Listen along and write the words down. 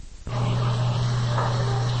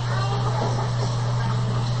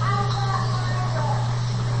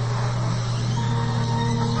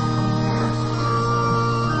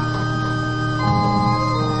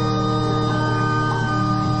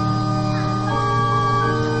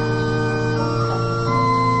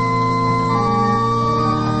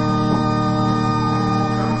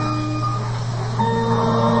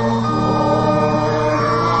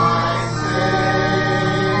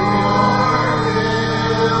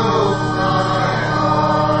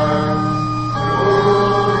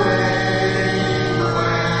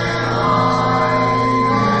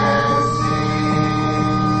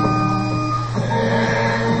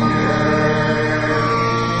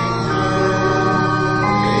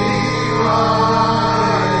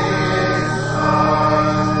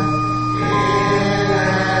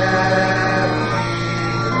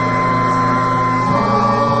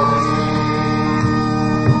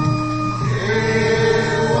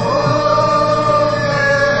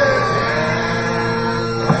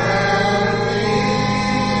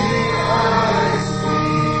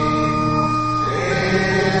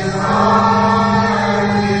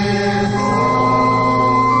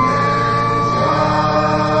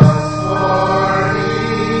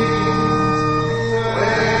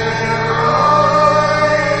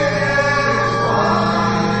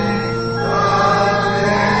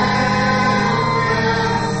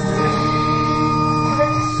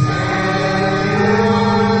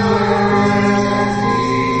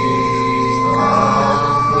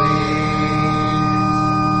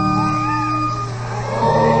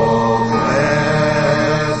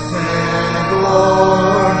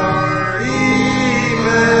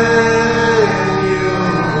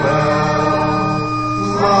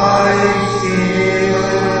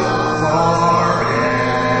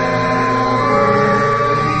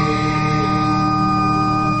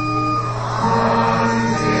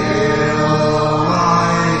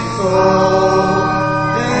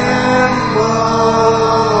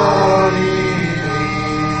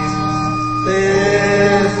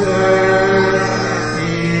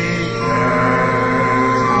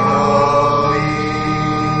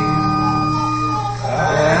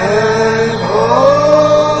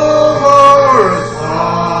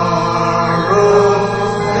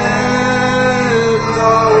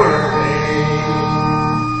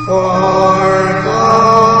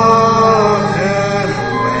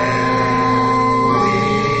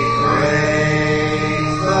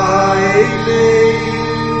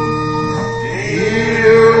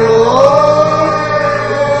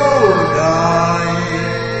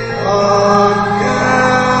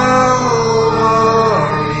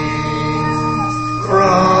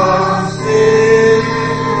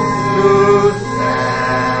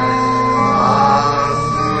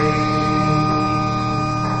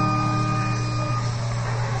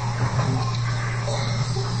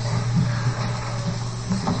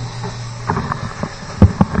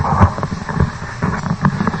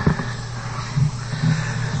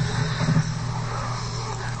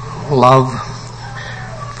love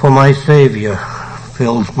for my Savior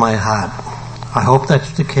fills my heart. I hope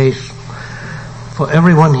that's the case for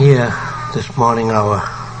everyone here this morning hour,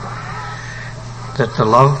 that the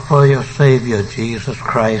love for your Savior, Jesus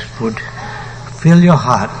Christ, would fill your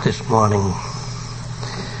heart this morning.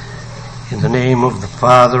 In the name of the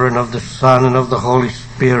Father, and of the Son, and of the Holy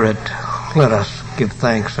Spirit, let us give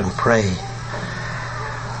thanks and pray.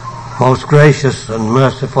 Most gracious and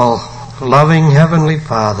merciful, loving Heavenly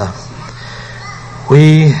Father,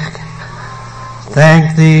 we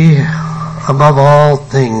thank Thee above all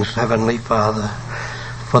things, Heavenly Father,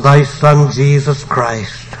 for Thy Son Jesus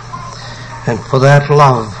Christ, and for that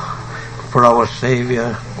love for our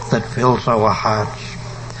Savior that fills our hearts.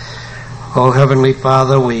 Oh, Heavenly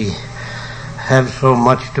Father, we have so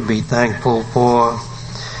much to be thankful for.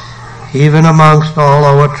 Even amongst all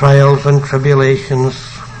our trials and tribulations,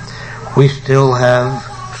 we still have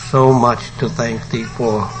so much to thank Thee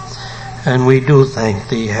for. And we do thank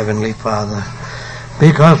Thee, Heavenly Father,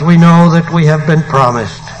 because we know that we have been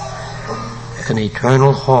promised an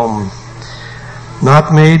eternal home,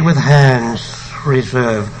 not made with hands,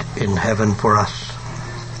 reserved in heaven for us.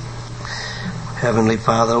 Heavenly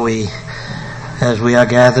Father, as we are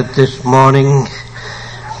gathered this morning,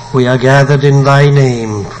 we are gathered in Thy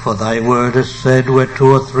name, for Thy word has said, where 2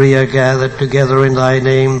 or 3 are gathered together in Thy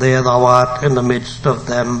name, there Thou art in the midst of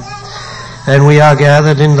them. And we are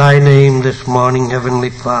gathered in Thy name this morning, Heavenly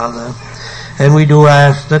Father, and we do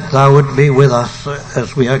ask that Thou would be with us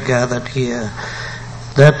as we are gathered here,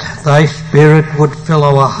 that Thy Spirit would fill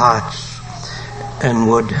our hearts and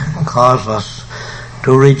would cause us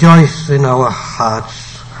to rejoice in our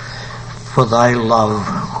hearts for Thy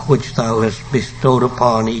love which Thou hast bestowed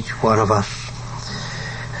upon each one of us.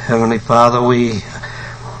 Heavenly Father, we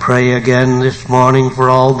pray again this morning for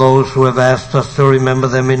all those who have asked us to remember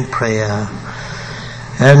them in prayer.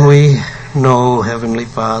 And we know, Heavenly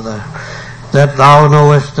Father, that Thou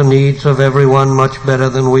knowest the needs of everyone much better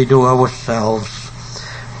than we do ourselves.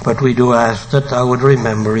 But we do ask that Thou would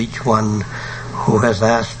remember each one who has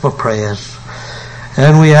asked for prayers.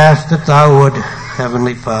 And we ask that Thou would,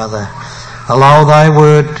 Heavenly Father, allow Thy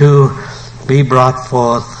word to be brought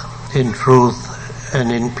forth in truth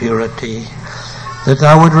and in purity, that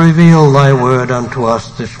Thou would reveal Thy word unto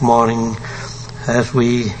us this morning as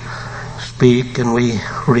we speak and we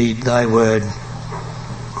read Thy word.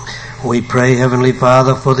 We pray, Heavenly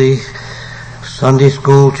Father, for the Sunday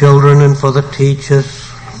school children and for the teachers,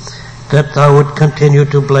 that Thou would continue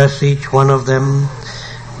to bless each one of them.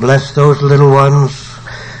 Bless those little ones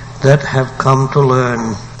that have come to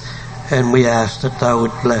learn. And we ask that Thou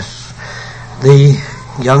would bless the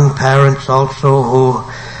young parents also who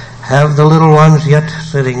have the little ones yet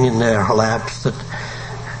sitting in their laps,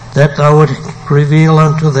 that Thou would reveal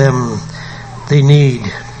unto them the need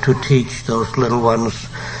to teach those little ones,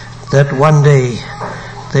 that one day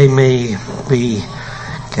they may be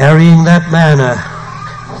carrying that manna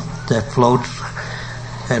that floats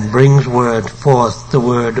and brings forth the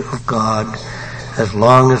word of God as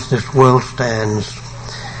long as this world stands.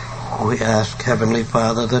 We ask, Heavenly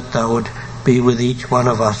Father, that Thou would be with each one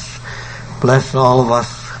of us. Bless all of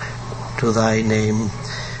us to Thy name.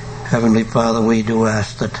 Heavenly Father, we do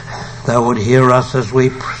ask that Thou would hear us as we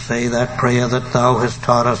say that prayer that Thou hast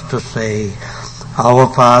taught us to say.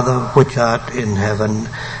 Our Father, which art in heaven,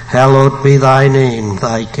 hallowed be Thy name.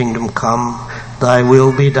 Thy kingdom come, Thy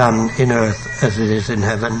will be done in earth as it is in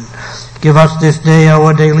heaven. Give us this day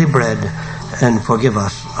our daily bread, and forgive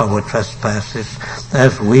us our trespasses,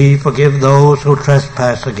 as we forgive those who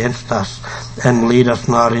trespass against us. And lead us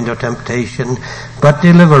not into temptation, but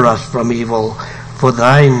deliver us from evil. For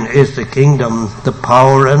Thine is the kingdom, the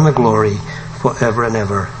power, and the glory, forever and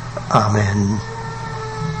ever. Amen.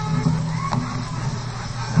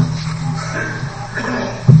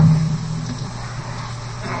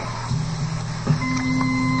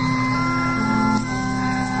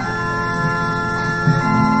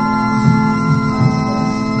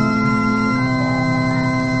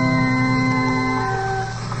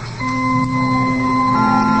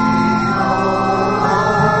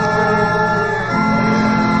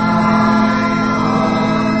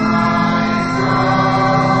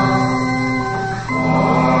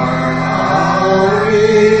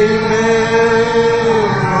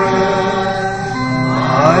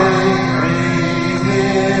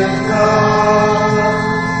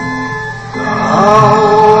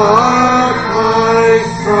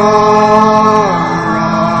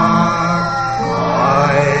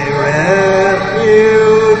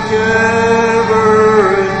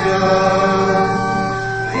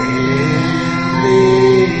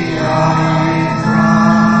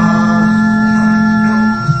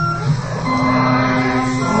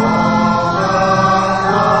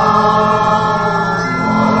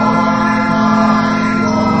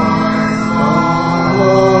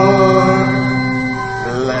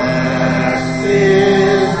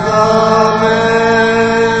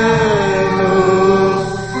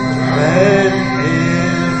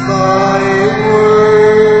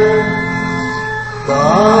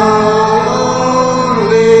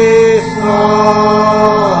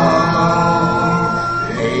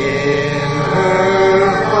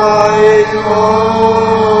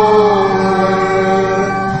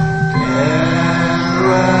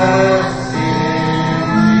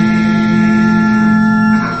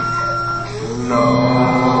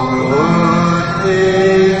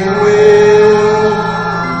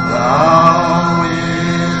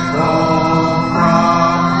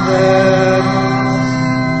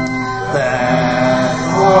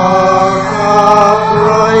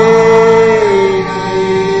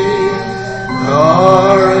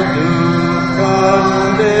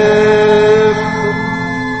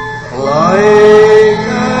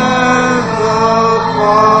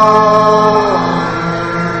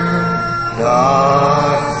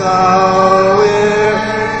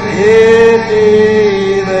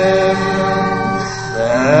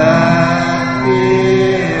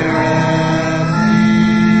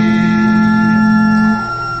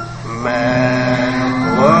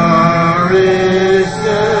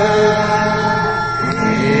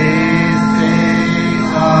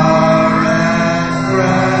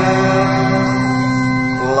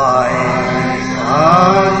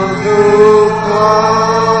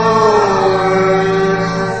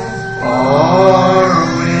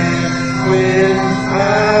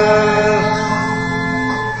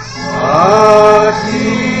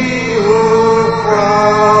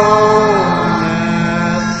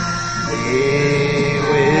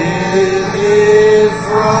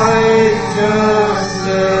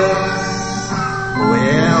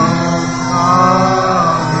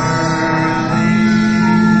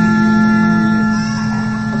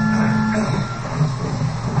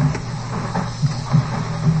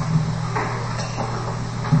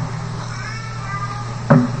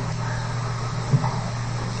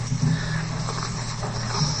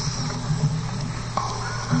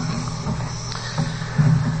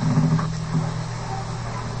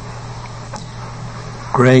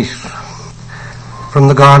 Grace from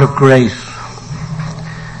the God of grace,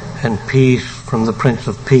 and peace from the Prince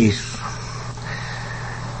of Peace,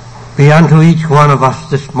 be unto each one of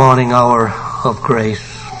us this morning hour of grace.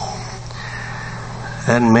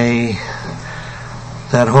 And may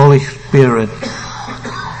that Holy Spirit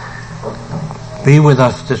be with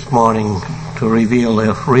us this morning to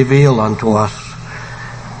reveal unto us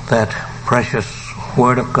that precious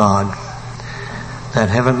Word of God, that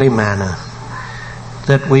heavenly manna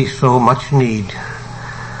that we so much need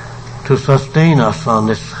to sustain us on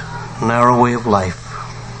this narrow way of life.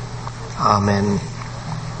 Amen.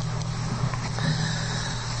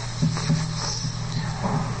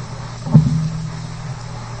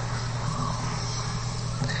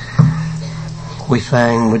 We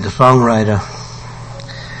sang with the songwriter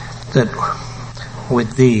that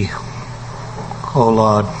with Thee, O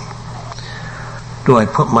Lord, do I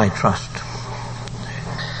put my trust.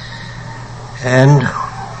 And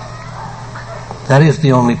that is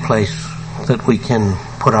the only place that we can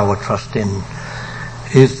put our trust in,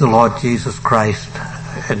 is the Lord Jesus Christ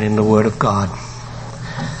and in the Word of God.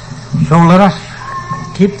 So let us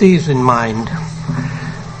keep these in mind,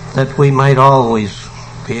 that we might always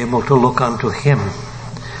be able to look unto Him,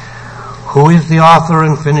 who is the author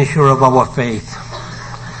and finisher of our faith,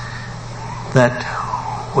 that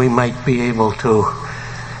we might be able to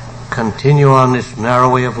continue on this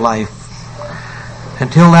narrow way of life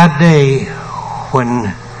until that day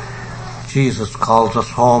when Jesus calls us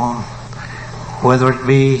home, whether it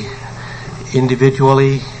be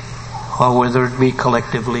individually or whether it be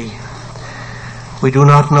collectively. We do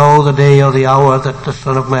not know the day or the hour that the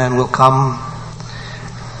Son of Man will come,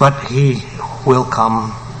 but He will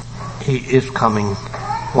come. He is coming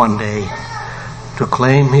one day to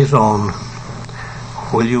claim His own.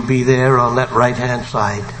 Will you be there on that right-hand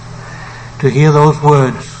side to hear those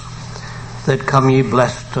words that come ye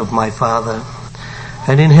blessed of my Father,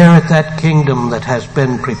 and inherit that kingdom that has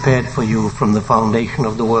been prepared for you from the foundation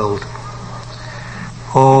of the world?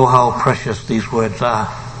 Oh, how precious these words are.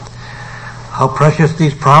 How precious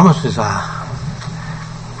these promises are.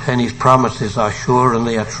 And these promises are sure and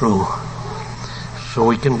they are true. So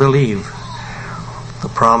we can believe the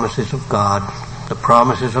promises of God, the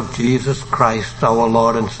promises of Jesus Christ, our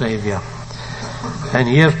Lord and Savior. And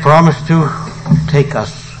He has promised to take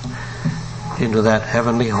us into that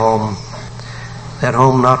heavenly home, that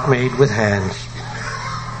home not made with hands.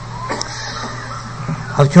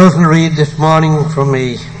 I've chosen to read this morning from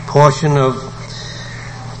a portion of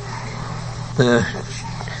the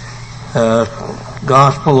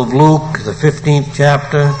Gospel of Luke, the 15th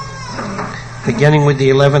chapter, beginning with the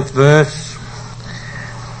 11th verse,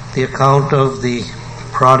 the account of the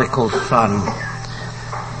prodigal son.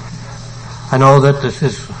 I know that this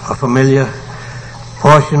is a familiar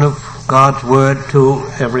portion of God's Word to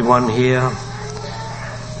everyone here,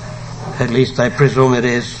 At least I presume it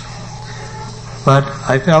is. But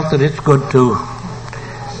I felt that it's good to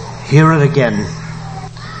hear it again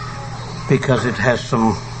because it has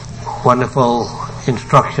some wonderful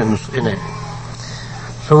instructions in it.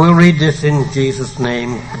 So we'll read this in Jesus'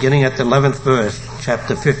 name, beginning at the 11th verse,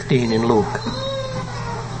 chapter 15 in Luke.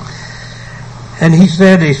 And he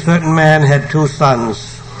said, a certain man had 2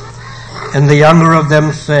 sons, and the younger of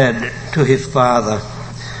them said to his father,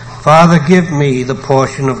 Father, give me the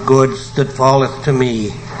portion of goods that falleth to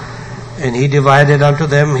me. And he divided unto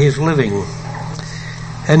them his living.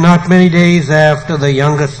 And not many days after, the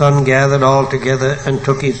younger son gathered all together and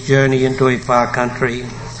took his journey into a far country,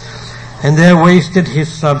 and there wasted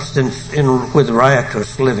his substance with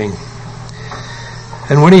riotous living.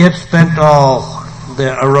 And when he had spent all,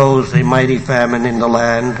 there arose a mighty famine in the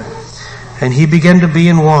land, and he began to be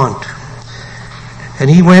in want. And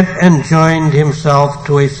he went and joined himself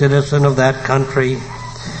to a citizen of that country,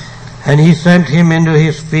 and he sent him into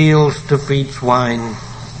his fields to feed swine.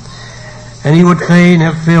 And he would fain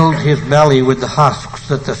have filled his belly with the husks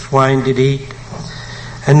that the swine did eat,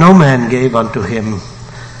 and no man gave unto him.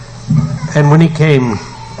 And when he came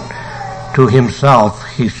to himself,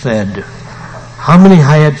 he said, How many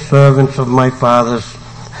hired servants of my father's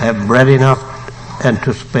have bread enough and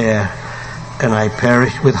to spare, and I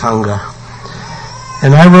perish with hunger?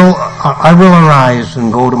 And I will arise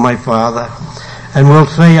and go to my father, and will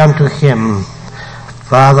say unto him,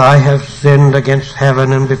 Father, I have sinned against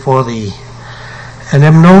heaven and before thee, and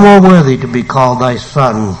am no more worthy to be called thy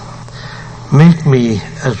son. Make me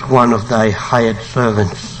as one of thy hired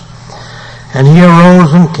servants. And he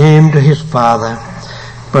arose and came to his father.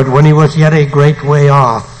 But when he was yet a great way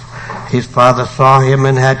off, his father saw him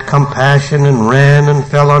and had compassion, and ran and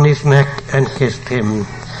fell on his neck and kissed him.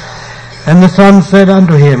 And the son said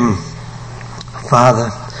unto him,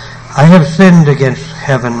 Father, I have sinned against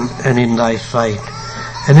heaven and in thy sight,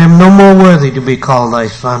 and am no more worthy to be called thy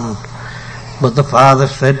son. But the father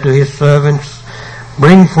said to his servants,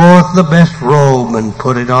 Bring forth the best robe, and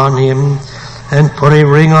put it on him, and put a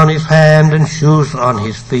ring on his hand, and shoes on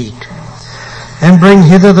his feet. And bring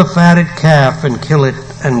hither the fatted calf, and kill it,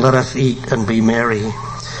 and let us eat and be merry.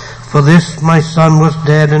 For this my son was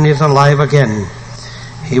dead, and is alive again.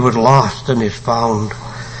 He was lost, and is found.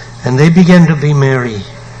 And they began to be merry.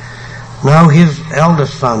 Now his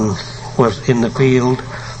eldest son was in the field,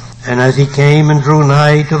 and as he came and drew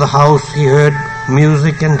nigh to the house, he heard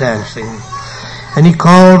music and dancing. And he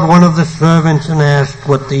called one of the servants and asked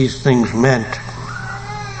what these things meant.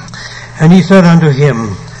 And he said unto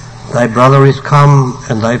him, Thy brother is come,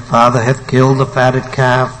 and thy father hath killed the fatted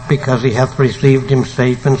calf, because he hath received him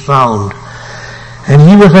safe and sound. And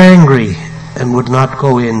he was angry, and would not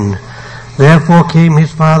go in. Therefore came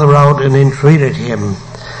his father out and entreated him.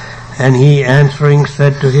 And he answering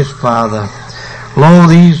said to his father, Lo,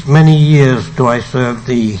 these many years do I serve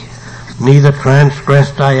thee, neither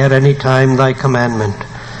transgressed I at any time thy commandment,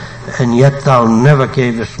 and yet thou never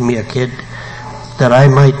gavest me a kid, that I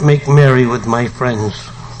might make merry with my friends.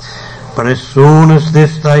 But as soon as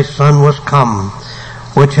this thy son was come,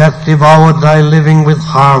 which hath devoured thy living with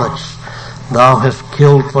harlots, thou hast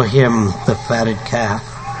killed for him the fatted calf.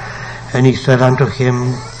 And he said unto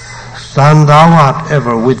him, Son, thou art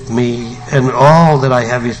ever with me, and all that I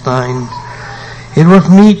have is thine. It was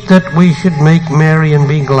meet that we should make merry and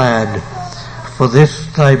be glad. For this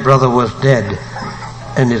thy brother was dead,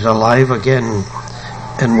 and is alive again,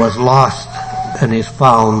 and was lost, and is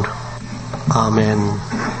found. Amen.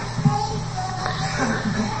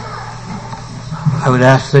 I would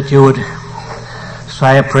ask that you would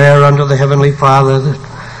say a prayer unto the Heavenly Father,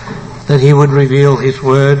 that he would reveal his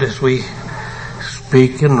word as we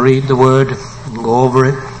speak and read the word and go over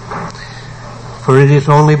it. For it is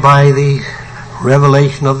only by the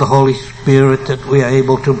revelation of the Holy Spirit that we are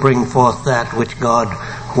able to bring forth that which God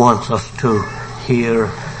wants us to hear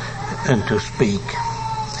and to speak.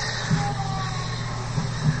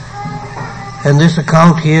 And this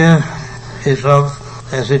account here is of,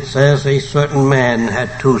 as it says, a certain man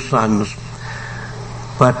had 2 sons.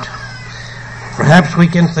 But perhaps we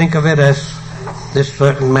can think of it as this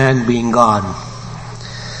certain man being God,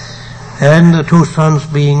 and the 2 sons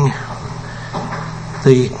being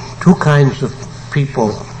the 2 kinds of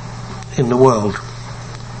people in the world,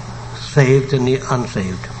 saved and the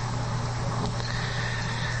unsaved.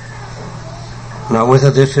 Now,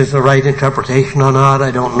 whether this is the right interpretation or not,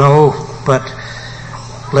 I don't know, but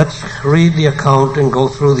let's read the account and go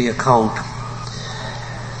through the account.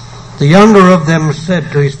 The younger of them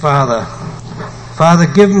said to his father, Father,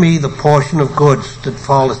 give me the portion of goods that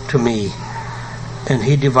falleth to me. And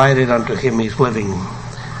he divided unto him his living.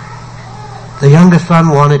 The younger son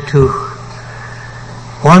wanted to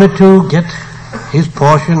wanted to get his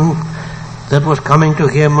portion that was coming to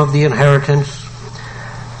him of the inheritance,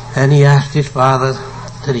 and he asked his father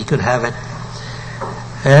that he could have it.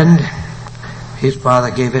 And his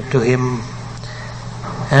father gave it to him.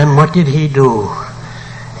 And what did he do?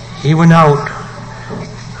 He went out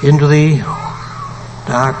into the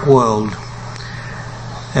dark world.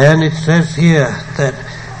 And it says here that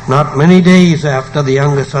not many days after the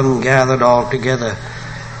younger son gathered all together,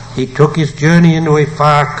 he took his journey into a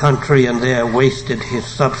far country and there wasted his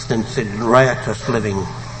substance in riotous living.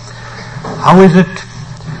 How is it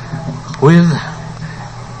with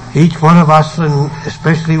each one of us, and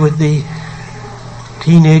especially with the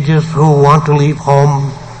teenagers who want to leave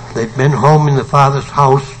home? They've been home in the Father's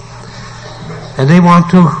house, and they want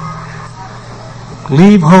to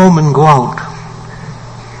leave home and go out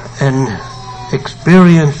and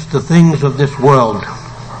experience the things of this world.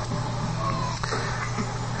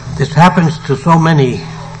 This happens to so many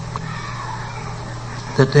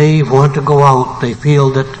that they want to go out. They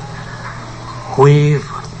feel that we've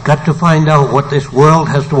got to find out what this world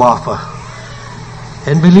has to offer.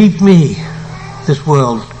 And believe me, this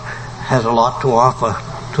world has a lot to offer,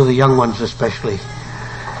 to the young ones especially.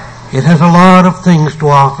 It has a lot of things to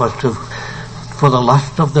offer for the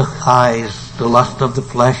lust of the eyes, the lust of the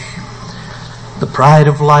flesh, the pride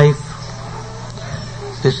of life.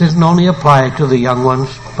 This isn't only applied to the young ones,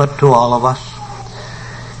 but to all of us.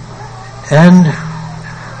 And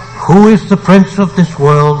who is the prince of this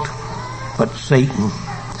world but Satan?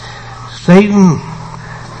 Satan,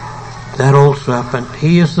 that old serpent,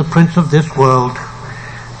 he is the prince of this world,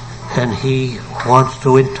 and he wants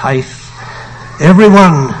to entice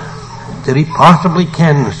everyone that he possibly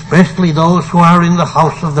can, especially those who are in the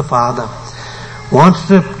house of the Father, wants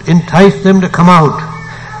to entice them to come out,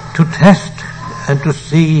 to test and to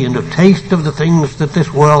see and to taste of the things that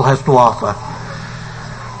this world has to offer.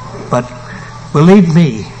 But believe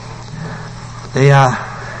me, they are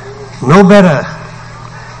no better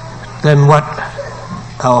than what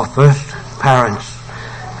our first parents,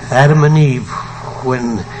 Adam and Eve,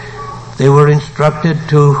 when they were instructed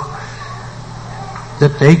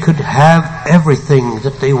that they could have everything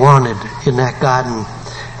that they wanted in that garden,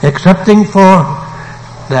 excepting for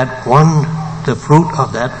that one, the fruit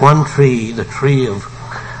of that one tree, the tree of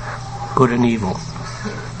good and evil,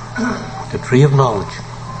 the tree of knowledge.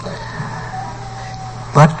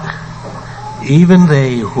 But even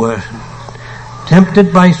they were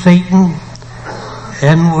tempted by Satan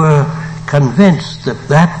and were convinced that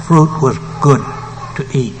that fruit was good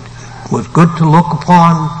to eat, was good to look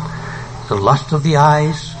upon, the lust of the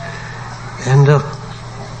eyes and the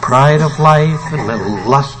pride of life and the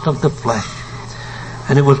lust of the flesh.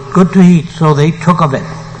 And it was good to eat, so they took of it.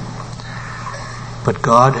 But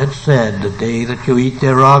God had said, the day that you eat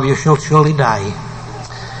thereof, you shall surely die.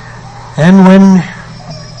 And when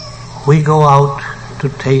we go out to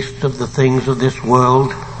taste of the things of this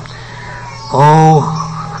world, oh,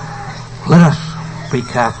 let us be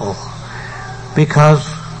careful. Because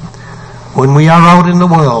when we are out in the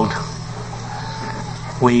world,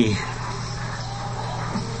 we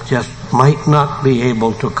just might not be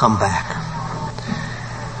able to come back.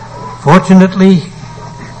 Fortunately,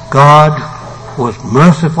 God was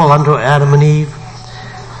merciful unto Adam and Eve,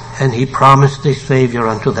 and he promised a Savior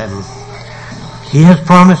unto them. He has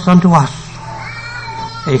promised unto us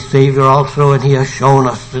a Savior also, and he has shown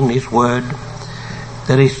us in his word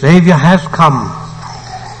that a Savior has come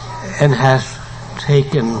and has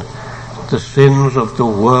taken the sins of the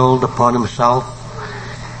world upon himself.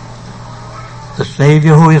 The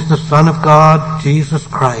Savior who is the Son of God, Jesus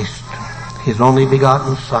Christ, his only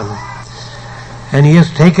begotten Son. And he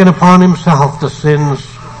has taken upon himself the sins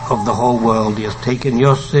of the whole world. He has taken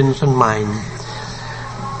your sins and mine.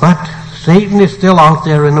 But Satan is still out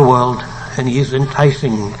there in the world, and he is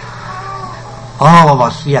enticing all of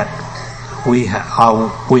us yet. We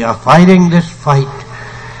are fighting this fight.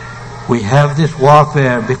 We have this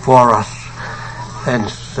warfare before us, and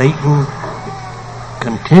Satan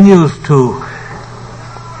continues to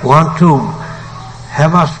want to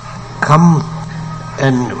have us come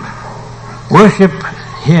and worship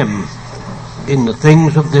him in the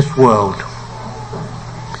things of this world.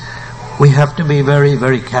 We have to be very,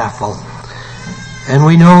 very careful. And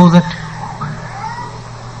we know that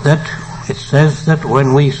it says that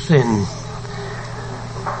when we sin,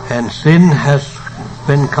 and sin has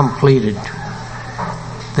been completed,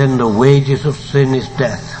 then the wages of sin is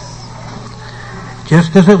death.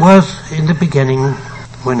 Just as it was in the beginning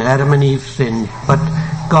when Adam and Eve sinned, but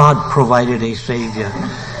God provided a Savior.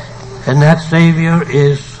 And that Savior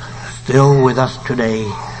is still with us today.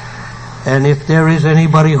 And if there is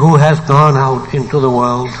anybody who has gone out into the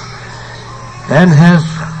world and has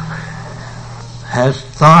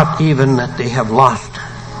thought even that they have lost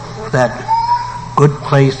that good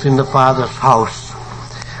place in the Father's house,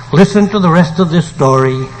 listen to the rest of this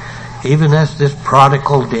story, even as this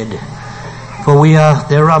prodigal did. For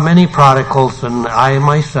there are many prodigals, and I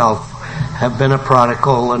myself have been a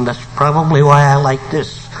prodigal, and that's probably why I like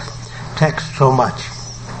this text so much.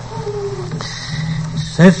 It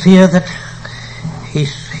says here that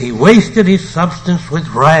he wasted his substance with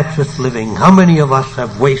riotous living. How many of us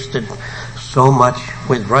have wasted so much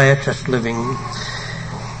with riotous living?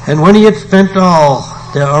 And when he had spent all,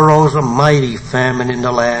 there arose a mighty famine in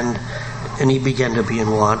the land, and he began to be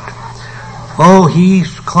in want. Oh,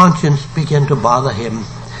 his conscience began to bother him.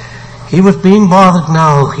 He was being bothered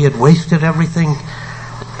now. He had wasted everything,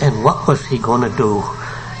 and what was he going to do?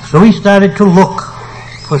 So he started to look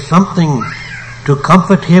for something to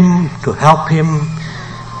comfort him, to help him,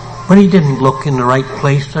 but he didn't look in the right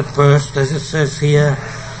place at first, as it says here.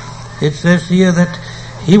 It says here that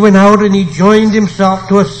he went out and he joined himself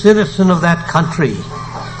to a citizen of that country,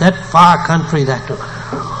 that far country that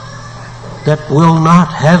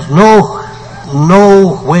has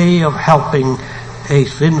no way of helping a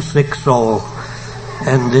sin-sick soul.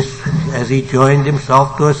 And this, as he joined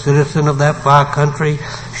himself to a citizen of that far country,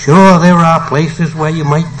 sure, there are places where you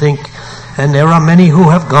might think, and there are many who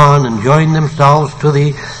have gone and joined themselves to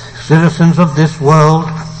the citizens of this world,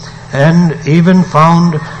 and even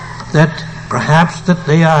found that perhaps that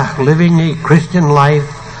they are living a Christian life,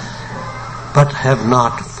 but have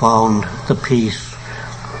not found the peace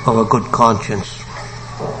of a good conscience.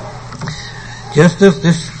 Just as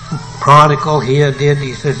this prodigal here did,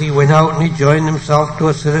 he says he went out and he joined himself to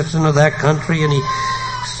a citizen of that country, and he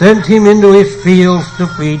sent him into his fields to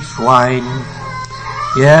feed swine.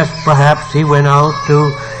 Yes, perhaps he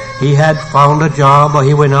had found a job, or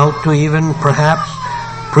he went out to even perhaps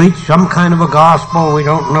preach some kind of a gospel. We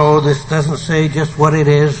don't know. This doesn't say just what it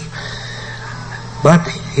is. But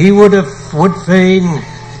he would fain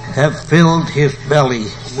have filled his belly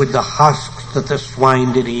with the husks that the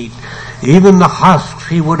swine did eat. Even the husks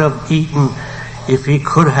he would have eaten if he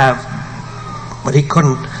could have, but he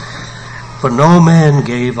couldn't. For no man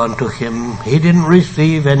gave unto him. He didn't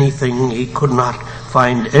receive anything. He could not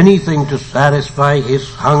find anything to satisfy his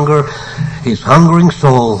hunger, his hungering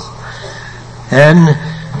soul. And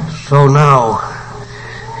so now,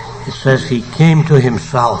 it says he came to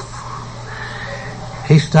himself.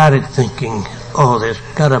 He started thinking, oh, there's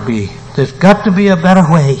got to be a better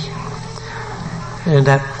way. And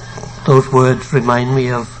those words remind me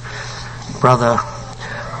of Brother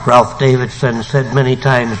Ralph Davidson said many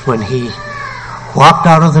times when he walked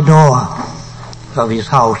out of the door of his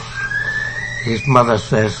house. His mother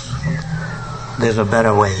says, there's a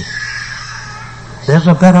better way. There's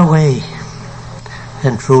a better way.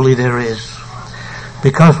 And truly there is.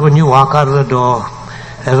 Because when you walk out of the door,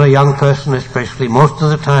 as a young person especially, most of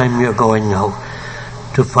the time you're going out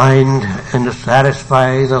to find and to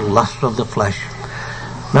satisfy the lust of the flesh.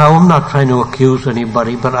 Now, I'm not trying to accuse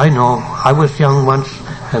anybody, but I know I was young once,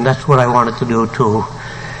 and that's what I wanted to do too.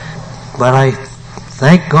 But I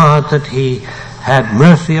thank God that He had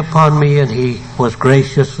mercy upon me, and He was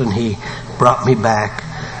gracious, and He brought me back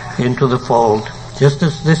into the fold. Just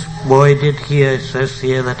as this boy did here, it says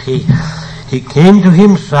here that he came to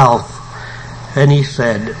himself, and he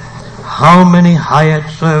said, how many hired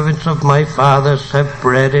servants of my father's have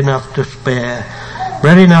bread enough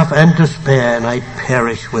and to spare, and I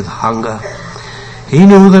perish with hunger. He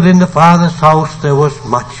knew that in the Father's house there was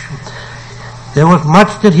much. There was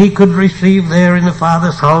much that he could receive there in the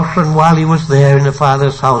Father's house, and while he was there in the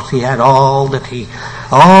Father's house, he had all that he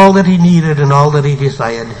needed and all that he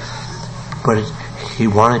desired. But he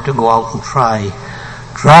wanted to go out and try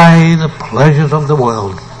the pleasures of the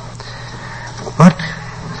world. But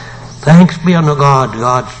thanks be unto God,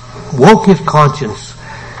 God woke his conscience,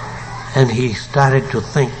 and he started to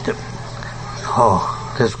think that,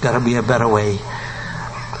 there's got to be a better way.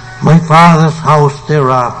 My Father's house, there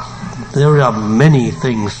are many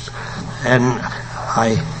things, and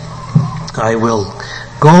I will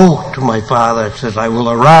go to my Father. It says, I will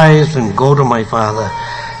arise and go to my Father,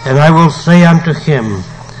 and I will say unto him,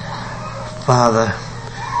 Father,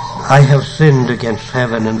 I have sinned against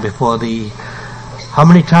heaven and before thee. How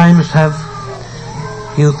many times have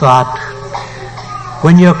you thought,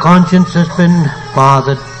 when your conscience has been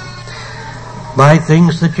bothered by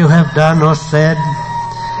things that you have done or said,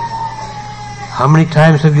 how many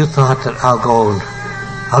times have you thought that I'll go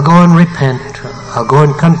and repent, I'll go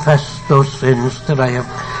and confess those sins that I have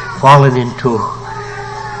fallen into?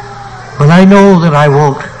 But I know that I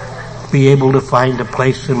won't be able to find a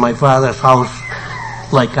place in my Father's house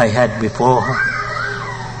like I had before.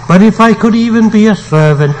 But if I could even be a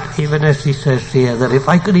servant, even as he says here, that if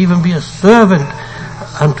I could even be a servant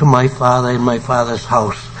unto my Father in my Father's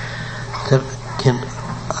house,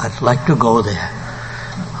 I'd like to go there.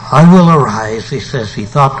 I will arise, he says, he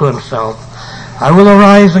thought to himself, I will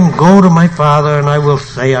arise and go to my Father, and I will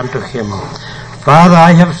say unto him, Father,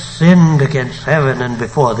 I have sinned against heaven and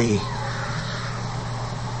before thee,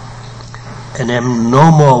 and am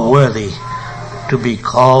no more worthy to be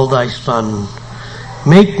called thy son.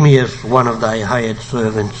 Make me as one of thy hired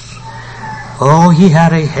servants. Oh, he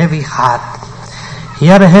had a heavy heart. He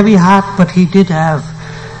had a heavy heart, but he did have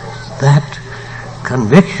that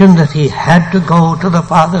conviction that he had to go to the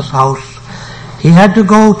Father's house. He had to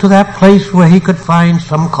go to that place where he could find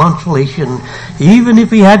some consolation, even if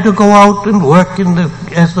he had to go out and work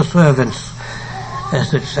as the servants,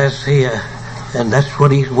 as it says here. And that's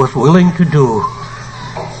what he was willing to do.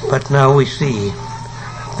 But now we see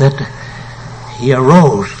that he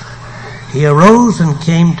arose. He arose and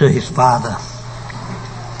came to his Father.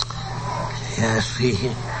 Yes,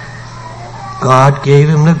 God gave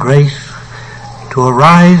him the grace to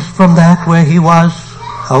arise from that where he was,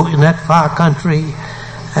 out in that far country,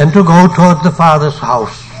 and to go toward the Father's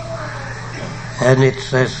house. And it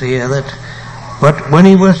says here that, but when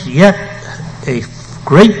he was yet a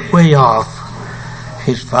great way off,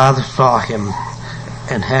 his father saw him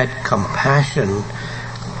and had compassion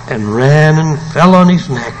and ran and fell on his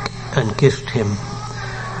neck and kissed him.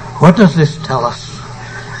 What does this tell us?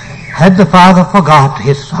 Had the father forgot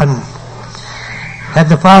his son? Had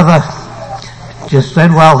the father just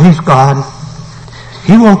said, well, he's gone,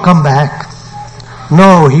 he won't come back?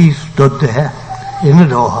 No, he stood there in the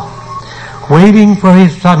door, waiting for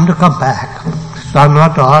his son to come back, son or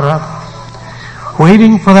daughter,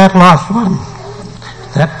 waiting for that lost one,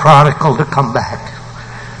 that prodigal, to come back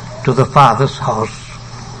to the Father's house.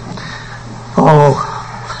 Oh,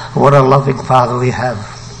 what a loving Father we have.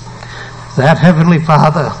 That Heavenly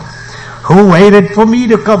Father who waited for me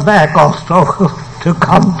to come back also, to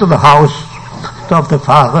come to the house of the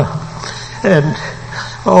Father. And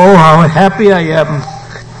oh, how happy I am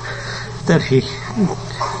that he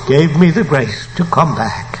gave me the grace to come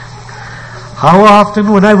back. How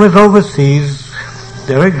often when I was overseas,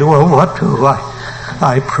 during World War II,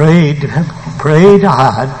 I prayed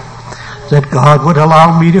hard that God would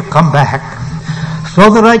allow me to come back so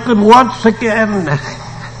that I could once again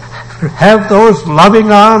have those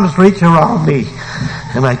loving arms reach around me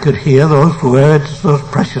and I could hear those words, those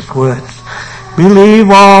precious words. Believe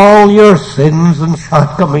all your sins and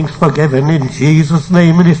shortcomings forgiven in Jesus'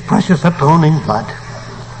 name and his precious atoning blood.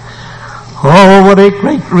 Oh, what a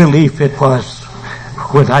great relief it was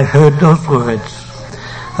when I heard those words.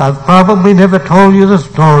 I've probably never told you the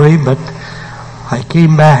story, but I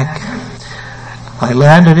came back. I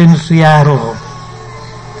landed in Seattle,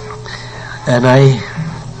 and I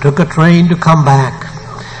took a train to come back.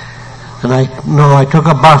 And I took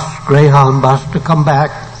a bus, Greyhound bus, to come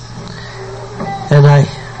back. And I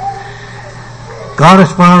got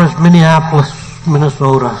as far as Minneapolis,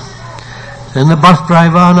 Minnesota. And the bus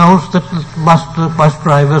driver announced that the bus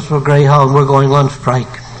drivers for Greyhound were going on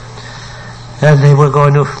strike. And we were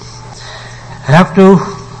going to have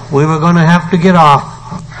to get off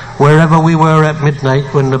wherever we were at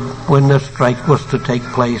midnight when the strike was to take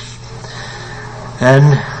place.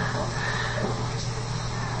 And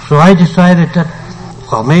so I decided that,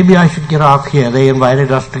 well, maybe I should get off here. They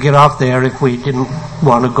invited us to get off there if we didn't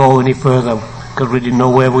want to go any further because we didn't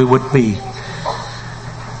know where we would be.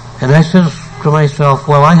 And I says to myself,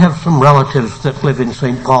 well, I have some relatives that live in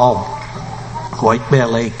St. Paul, White Bear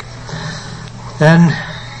Lake. And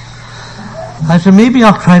I said, maybe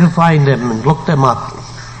I'll try to find them and look them up.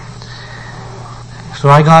 So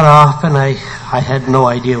I got off and I had no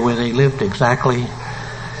idea where they lived exactly.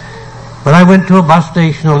 But I went to a bus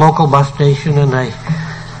station, a local bus station, and I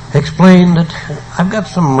explained that I've got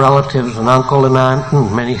some relatives, an uncle and aunt,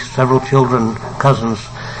 and several children, cousins,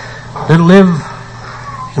 that live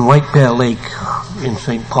in White Bear Lake in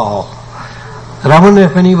St. Paul. And I wonder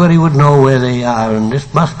if anybody would know where they are. And this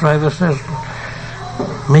bus driver says,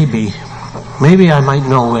 maybe I might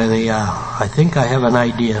know where they are. I think I have an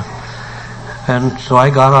idea. And so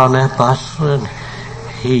I got on that bus and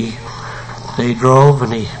they drove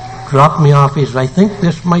and he dropped me off. He said, I think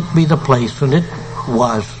this might be the place. And it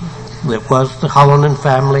was the Hollonan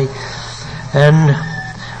family and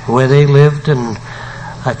where they lived. And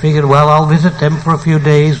I figured, well, I'll visit them for a few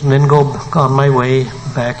days and then go on my way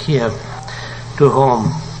back here to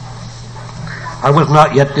home. I was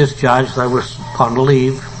not yet discharged. I was on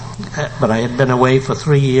leave, but I had been away for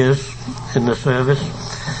 3 years. in the service.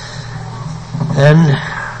 And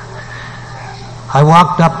I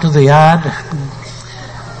walked up to the yard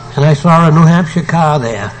and I saw a New Hampshire car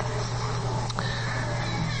there.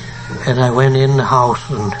 And I went in the house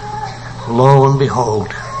and lo and behold,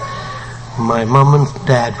 my mom and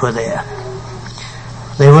dad were there.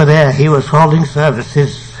 They were there. He was holding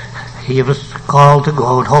services. He was called to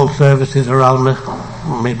go and hold services around the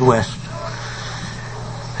Midwest.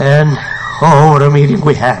 And oh, what a meeting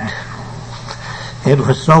we had. It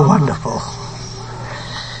was so wonderful.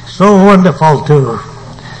 So wonderful to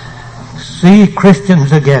see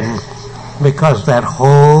Christians again, because that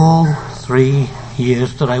whole 3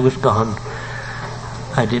 years that I was gone,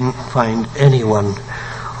 I didn't find anyone.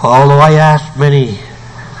 Although I asked many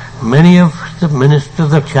of the ministers,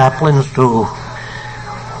 the chaplains too,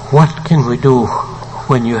 what can we do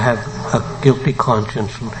when you have a guilty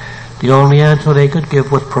conscience? And the only answer they could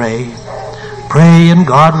give was pray. Pray and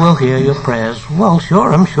God will hear your prayers. Well,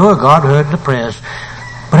 sure, I'm sure God heard the prayers.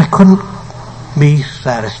 But I couldn't be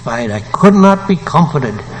satisfied. I could not be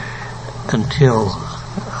comforted until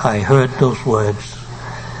I heard those words.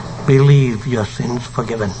 Believe your sins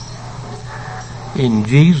forgiven. In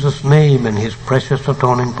Jesus' name and His precious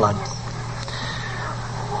atoning blood.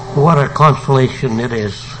 What a consolation it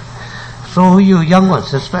is. So you young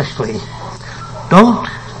ones especially, don't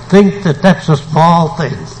think that that's a small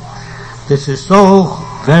thing. This is so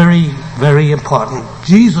very, very important.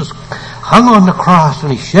 Jesus hung on the cross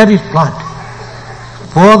and He shed His blood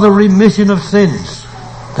for the remission of sins.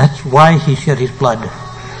 That's why He shed His blood.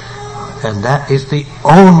 And that is the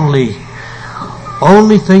only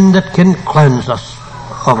thing that can cleanse us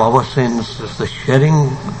of our sins, is the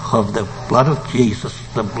shedding of the blood of Jesus.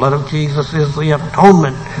 The blood of Jesus is the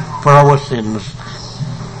atonement for our sins.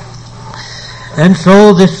 And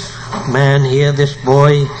so this man here, this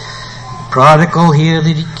boy, prodigal here,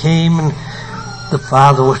 that he came, and the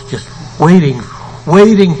father was just waiting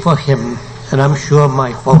for him. And I'm sure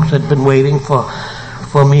my folks had been waiting for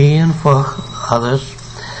me and for others.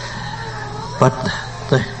 But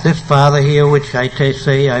this Father here, which I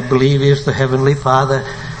say I believe is the Heavenly Father,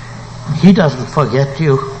 He doesn't forget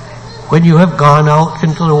you when you have gone out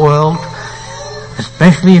into the world,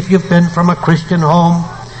 especially if you've been from a Christian home.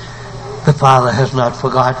 The Father has not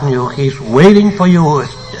forgotten you. He's waiting for you,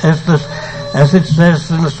 as it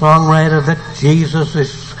says in the songwriter, that Jesus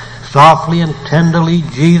is softly and tenderly,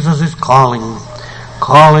 Jesus is calling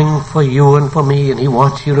for you and for me, and He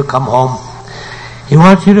wants you to come home. He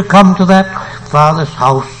wants you to come to that Father's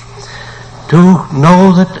house, to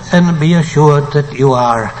know that and be assured that you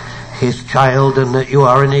are His child and that you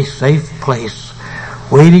are in a safe place,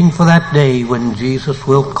 waiting for that day when Jesus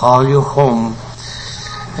will call you home.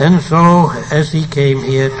 And so, as he came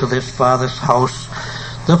here to this Father's house,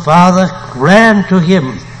 the Father ran to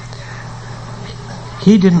him.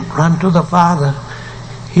 He didn't run to the Father.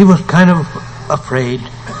 He was kind of afraid,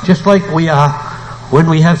 just like we are when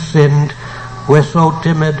we have sinned. We're so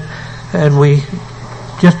timid and we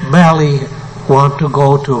just barely want to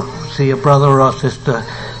go to see a brother or sister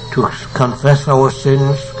to confess our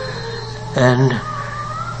sins.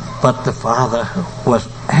 But the Father was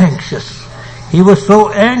anxious. He was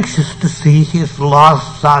so anxious to see His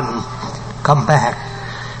lost son come back.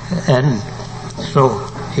 And so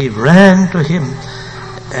He ran to him,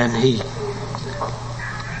 and he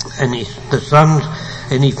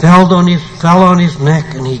fell on his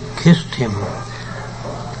neck, and He kissed him.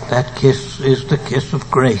 That kiss is the kiss of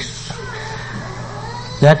grace.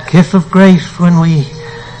 That kiss of grace when we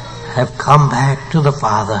have come back to the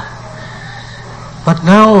Father. But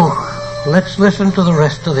now, let's listen to the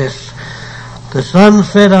rest of this. The Son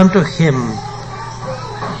said unto him,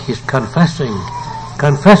 He's confessing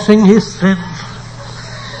his sins.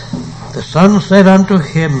 The Son said unto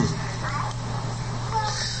him,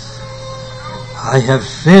 I have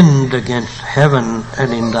sinned against heaven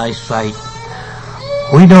and in thy sight.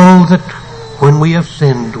 We know that when we have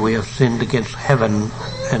sinned against heaven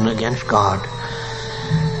and against God.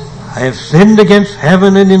 I have sinned against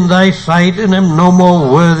heaven and in thy sight, and am no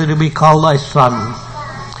more worthy to be called thy son.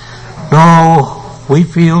 No, we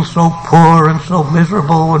feel so poor and so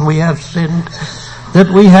miserable when we have sinned that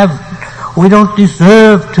we don't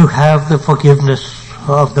deserve to have the forgiveness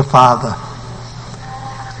of the Father.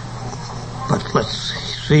 But let's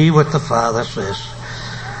see what the Father says.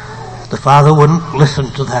 The Father wouldn't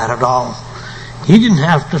listen to that at all. He didn't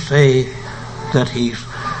have to say that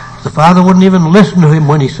the Father wouldn't even listen to him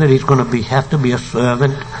when he said he's going to have to be a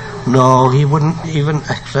servant. No, He wouldn't even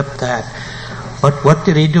accept that. But what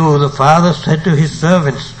did He do? The Father said to His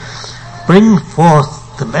servants, bring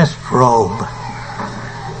forth the best robe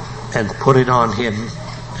and put it on him,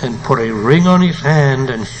 and put a ring on his hand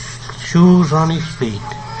and shoes on his feet.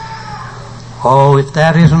 Oh, if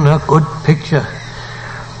that isn't a good picture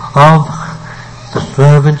of the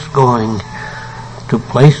servants going to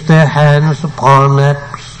place their hands upon that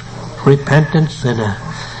repentant sinner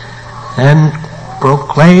and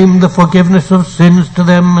proclaim the forgiveness of sins to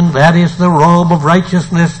them, and that is the robe of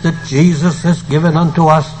righteousness that Jesus has given unto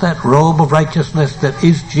us, that robe of righteousness that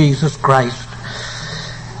is Jesus Christ.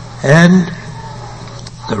 And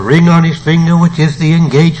the ring on his finger, which is the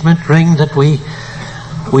engagement ring that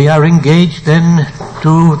we are engaged in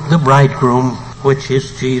to the bridegroom, which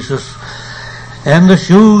is Jesus. And the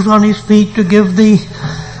shoes on his feet to give the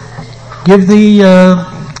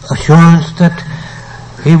assurance that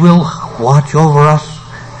he will watch over us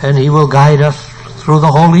and he will guide us through the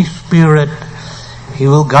Holy Spirit. He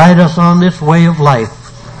will guide us on this way of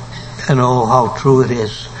life. And oh, how true it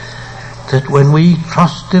is that when we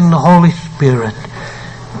trust in the Holy Spirit,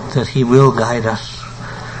 that he will guide us.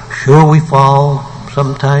 Sure, we fall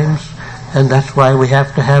sometimes, and that's why we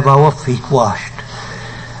have to have our feet washed.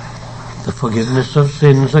 The forgiveness of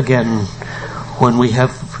sins again when we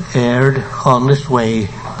have erred on this way,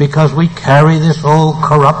 because we carry this old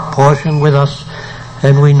corrupt portion with us,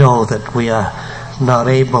 and we know that we are not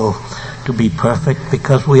able to be perfect,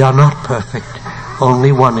 because we are not perfect.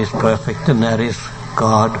 Only one is perfect, and that is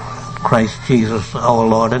God, Christ Jesus, our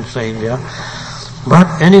Lord and Savior.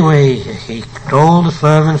 But anyway, he told the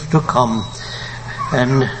servants to come,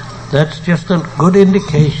 and that's just a good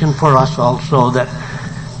indication for us also that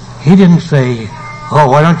he didn't say, oh,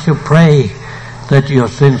 why don't you pray that your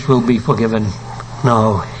sins will be forgiven?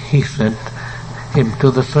 No, he sent him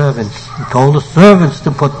to the servants. He told the servants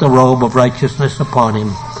to put the robe of righteousness upon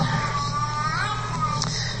him.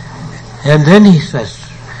 And then he says,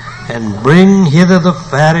 and bring hither the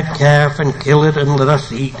fatted calf and kill it, and let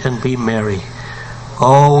us eat and be merry.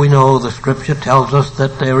 Oh, we know the scripture tells us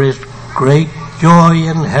that there is great joy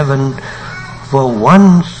in heaven for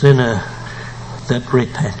one sinner that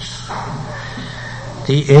repents.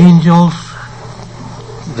 The angels,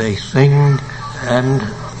 they sing, and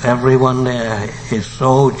everyone there is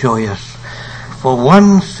so joyous. For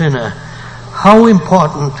one sinner, how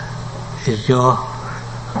important is your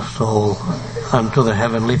soul unto the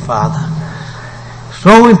Heavenly Father?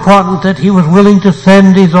 So important that he was willing to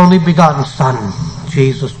send his only begotten Son,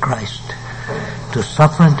 Jesus Christ, to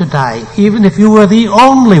suffer and to die. Even if you were the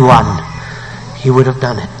only one, he would have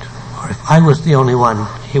done it. Or if I was the only one,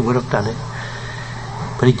 he would have done it.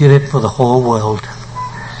 But he did it for the whole world.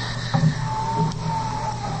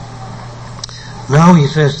 Now he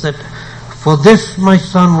says that, for this my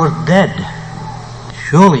son was dead.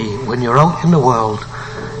 Surely, when you're out in the world,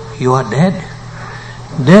 you are dead.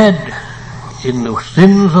 Dead in the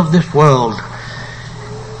sins of this world.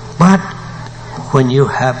 But when you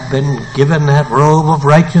have been given that robe of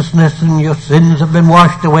righteousness and your sins have been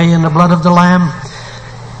washed away in the blood of the Lamb,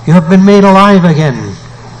 you have been made alive again.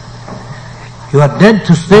 You are dead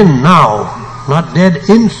to sin now. Not dead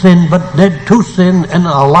in sin, but dead to sin and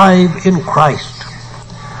alive in Christ.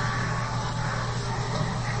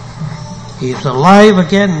 He is alive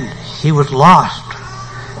again. He was lost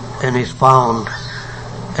and is found,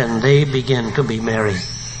 and they begin to be merry.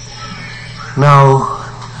 Now,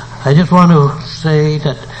 I just want to say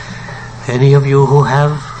that any of you who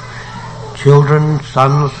have children,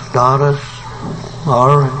 sons, daughters,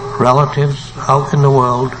 or relatives out in the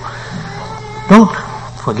world, don't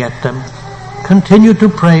forget them. Continue to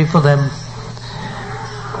pray for them.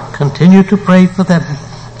 Continue to pray for them,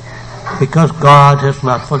 because God has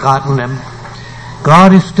not forgotten them.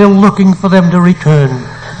 God is still looking for them to return,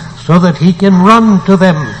 so that he can run to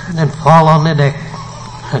them and fall on their neck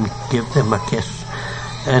and give them a kiss,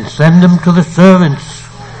 and send them to the servants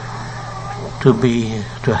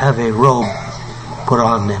to have a robe put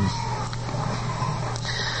on them.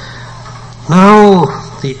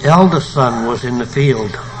 Now the eldest son was in the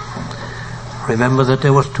field. Remember that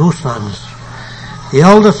there was two sons. The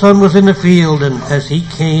eldest son was in the field, and as he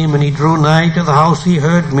came and he drew nigh to the house, he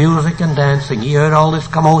heard music and dancing. He heard all this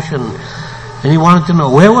commotion, and he wanted to know,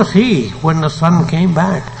 where was he when the son came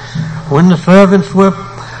back? When the servants were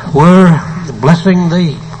blessing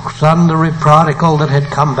the son, the prodigal that had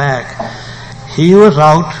come back, he was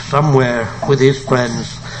out somewhere with his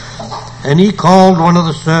friends. And he called one of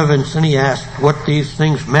the servants and he asked what these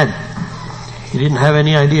things meant. He didn't have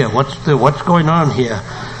any idea what's going on here.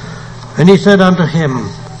 And he said unto him,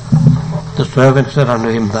 the servant said unto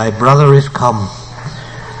him, thy brother is come,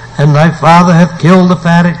 and thy father hath killed the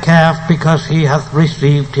fatted calf, because he hath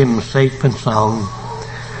received him safe and sound.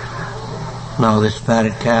 Now this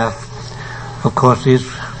fatted calf, of course, is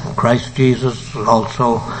Christ Jesus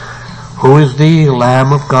also, who is the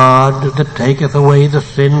Lamb of God that taketh away the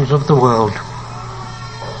sins of the world.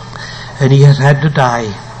 And he has had to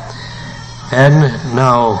die. And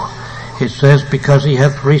now it says, because he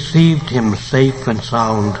hath received him safe and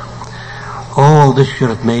sound. Oh, this should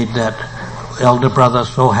have made that elder brother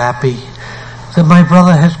so happy that my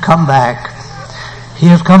brother has come back. He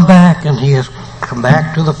has come back, and he has come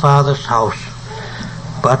back to the Father's house.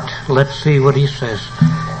 But let's see what he says.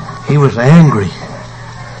 He was angry.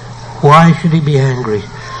 Why should he be angry?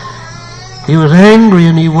 He was angry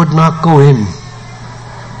and he would not go in.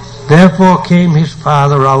 Therefore came his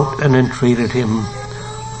father out and entreated him.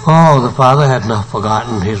 Oh, the father had not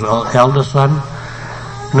forgotten his elder son.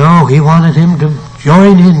 No, he wanted him to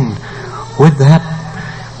join in with that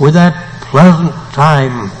pleasant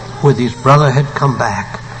time when his brother had come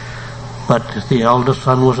back. But the elder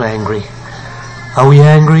son was angry. Are we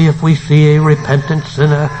angry if we see a repentant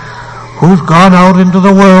sinner who's gone out into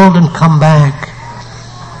the world and come back?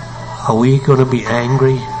 Are we going to be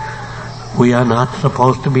angry? We are not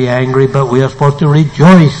supposed to be angry, but we are supposed to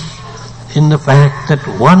rejoice in the fact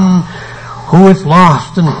that one who is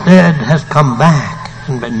lost and dead has come back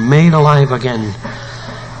and been made alive again.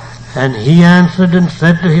 And he answered and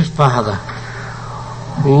said to his father,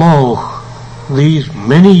 Lo, these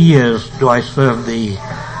many years do I serve thee.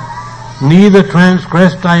 Neither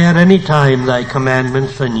transgressed I at any time thy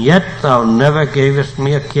commandments, and yet thou never gavest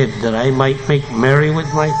me a kid that I might make merry with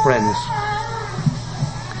my friends.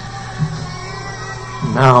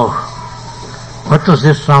 Now, what does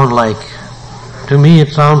this sound like? To me it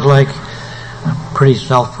sounds like a pretty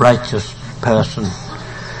self-righteous person.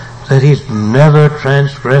 That he's never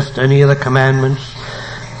transgressed any of the commandments.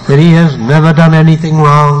 That he has never done anything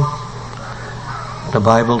wrong. The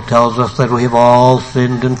Bible tells us that we have all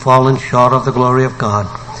sinned and fallen short of the glory of God.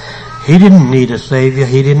 He didn't need a Savior.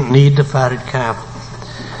 He didn't need the fatted calf.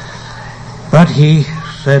 But he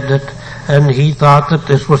said that, and he thought that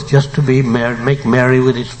this was just to be make merry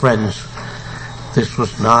with his friends. This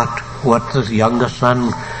was not what the younger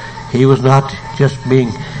son, he was not just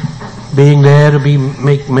being there to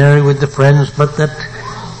make merry with the friends, but that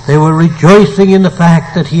they were rejoicing in the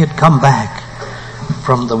fact that he had come back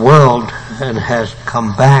from the world and has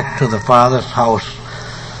come back to the Father's house.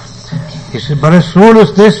 He said, But as soon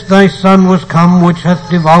as this thy son was come, which hath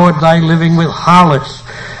devoured thy living with harlots,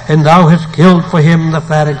 and thou hast killed for him the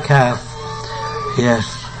fatted calf.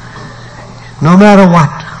 Yes, no matter what,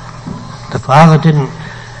 the father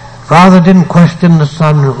didn't question the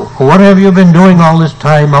son. What have you been doing all this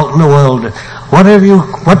time out in the world?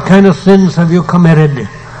 What kind of sins have you committed?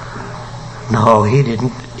 No, he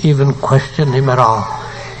didn't even question him at all.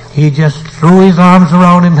 He just threw his arms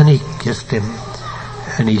around him and he kissed him.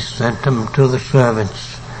 And he sent him to the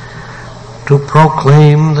servants to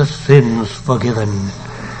proclaim the sins forgiven.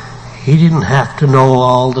 He didn't have to know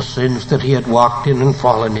all the sins that he had walked in and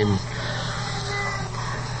fallen in.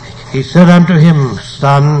 He said unto him,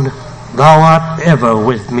 Son, thou art ever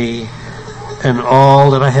with me, and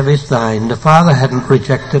all that I have is thine. The father hadn't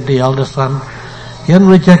rejected the elder son. He hadn't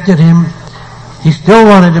rejected him. He still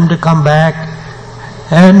wanted him to come back.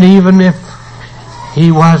 And even if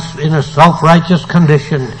he was in a self-righteous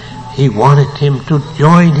condition, he wanted him to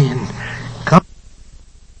join in. Come.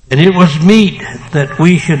 And it was meet that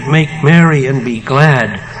we should make merry and be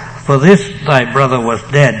glad, for this thy brother was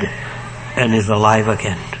dead and is alive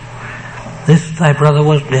again. This thy brother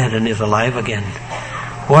was dead and is alive again.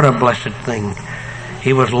 What a blessed thing.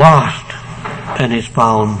 He was lost and is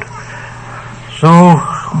found. So,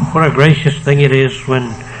 what a gracious thing it is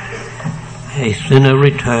when a sinner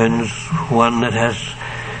returns, one that has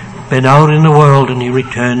been out in the world, and he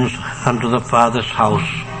returns unto the Father's house.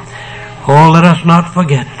 Oh, let us not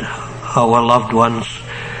forget our loved ones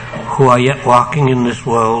who are yet walking in this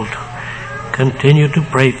world. Continue to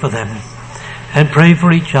pray for them and pray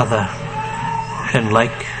for each other. And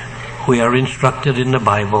like we are instructed in the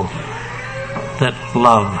Bible, that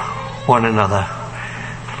love one another.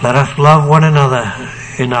 Let us love one another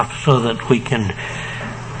enough so that we can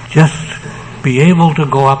just be able to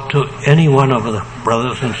go up to any one of the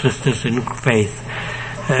brothers and sisters in faith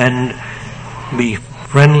and be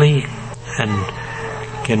friendly,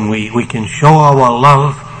 and we can show our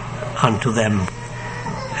love unto them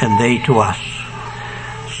and they to us.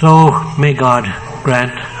 So may God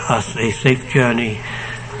grant us a safe journey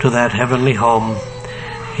to that heavenly home,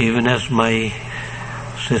 even as my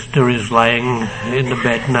sister is lying in the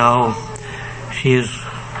bed now. She is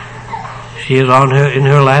in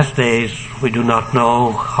her last days. We do not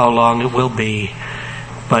know how long it will be,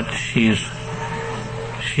 but she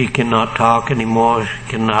cannot talk anymore. She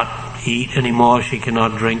cannot eat anymore. She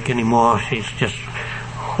cannot drink anymore. She's just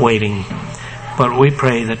waiting. But we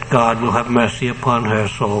pray that God will have mercy upon her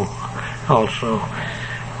soul also.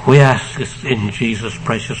 We ask this in Jesus'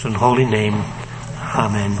 precious and holy name.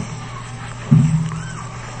 Amen.